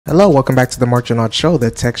Hello, welcome back to the Marc Drouinaud Show, the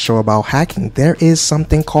tech show about hacking. There is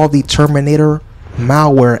something called the Terminator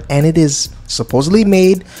Malware, and it is supposedly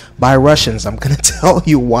made by Russians. I'm going to tell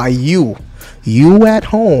you why you at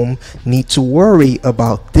home need to worry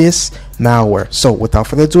about this malware. So without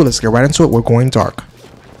further ado, let's get right into it. We're going dark.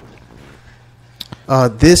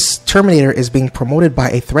 This Terminator is being promoted by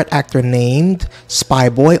a threat actor named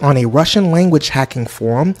Spyboy on a Russian language hacking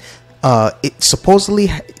forum.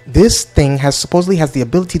 This thing supposedly has the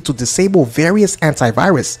ability to disable various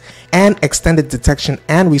antivirus and extended detection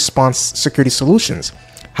and response security solutions.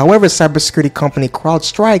 However, cybersecurity company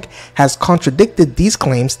CrowdStrike has contradicted these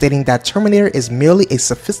claims, stating that Terminator is merely a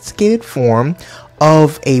sophisticated form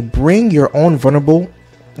of a bring your own vulnerable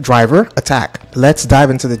driver attack. Let's dive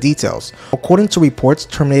into the details. According to reports,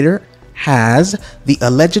 Terminator has the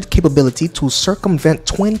alleged capability to circumvent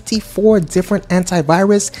 24 different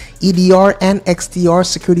antivirus, EDR, and XDR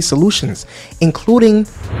security solutions, including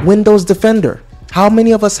Windows Defender. How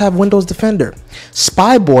many of us have Windows Defender?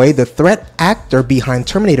 Spyboy, the threat actor behind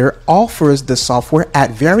Terminator, offers the software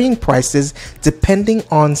at varying prices depending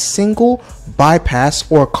on single bypass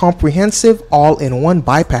or comprehensive all-in-one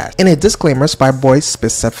bypass. In a disclaimer, Spyboy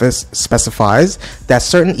specifies that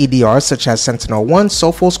certain EDRs such as Sentinel-1,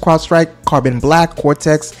 Sophos, CrowdStrike, Carbon Black,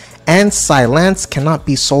 Cortex, and Cylance cannot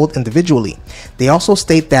be sold individually. They also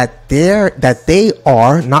state that they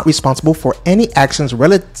are not responsible for any actions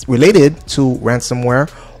related to ransomware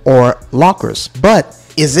or lockers. But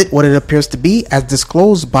is it what it appears to be? As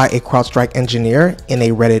disclosed by a CrowdStrike engineer in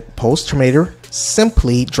a Reddit post, Terminator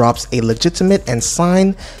simply drops a legitimate and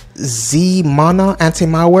signed ZMana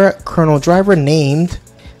anti-malware kernel driver named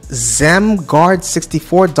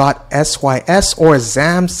zamguard64.sys or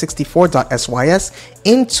zam64.sys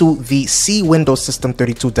into the C Windows System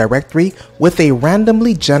 32 directory with a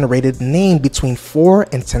randomly generated name between 4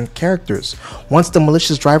 and 10 characters. Once the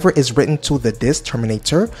malicious driver is written to the disk,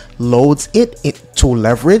 Terminator loads it to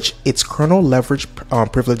leverage its kernel leverage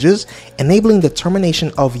privileges, enabling the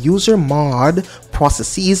termination of user mod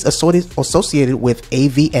processes associated with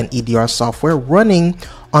AV and EDR software running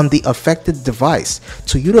on the affected device.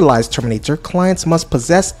 To utilize Terminator, clients must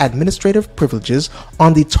possess administrative privileges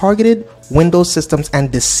on the targeted Windows systems and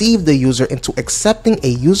deceive the user into accepting a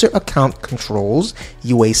user account controls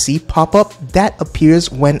UAC pop-up that appears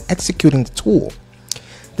when executing the tool.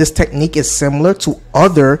 This technique is similar to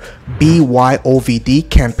other BYOVD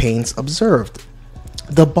campaigns observed.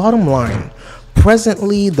 The bottom line: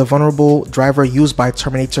 presently, the vulnerable driver used by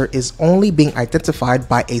Terminator is only being identified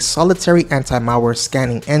by a solitary anti-malware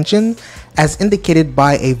scanning engine, as indicated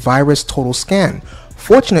by a virus total scan.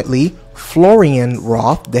 Fortunately, Florian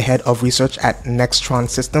Roth, the head of research at Nextron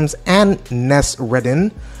Systems, and Ness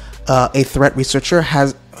Redden, a threat researcher,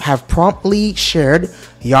 have promptly shared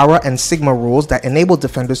Yara and Sigma rules that enable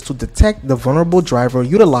defenders to detect the vulnerable driver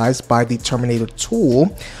utilized by the Terminator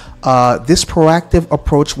tool. This proactive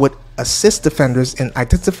approach would assist defenders in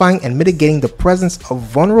identifying and mitigating the presence of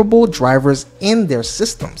vulnerable drivers in their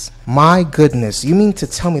systems. My goodness, you mean to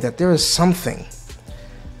tell me that there is something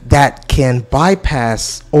that can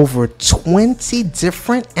bypass over 20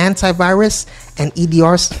 different antivirus and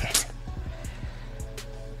EDRs?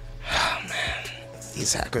 Oh man,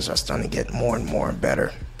 these hackers are starting to get more and more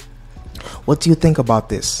better. What do you think about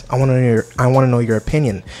this? I want to know your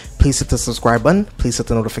opinion. Please hit the subscribe button. Please hit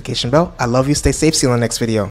the notification bell. I love you. Stay safe. See you in the next video.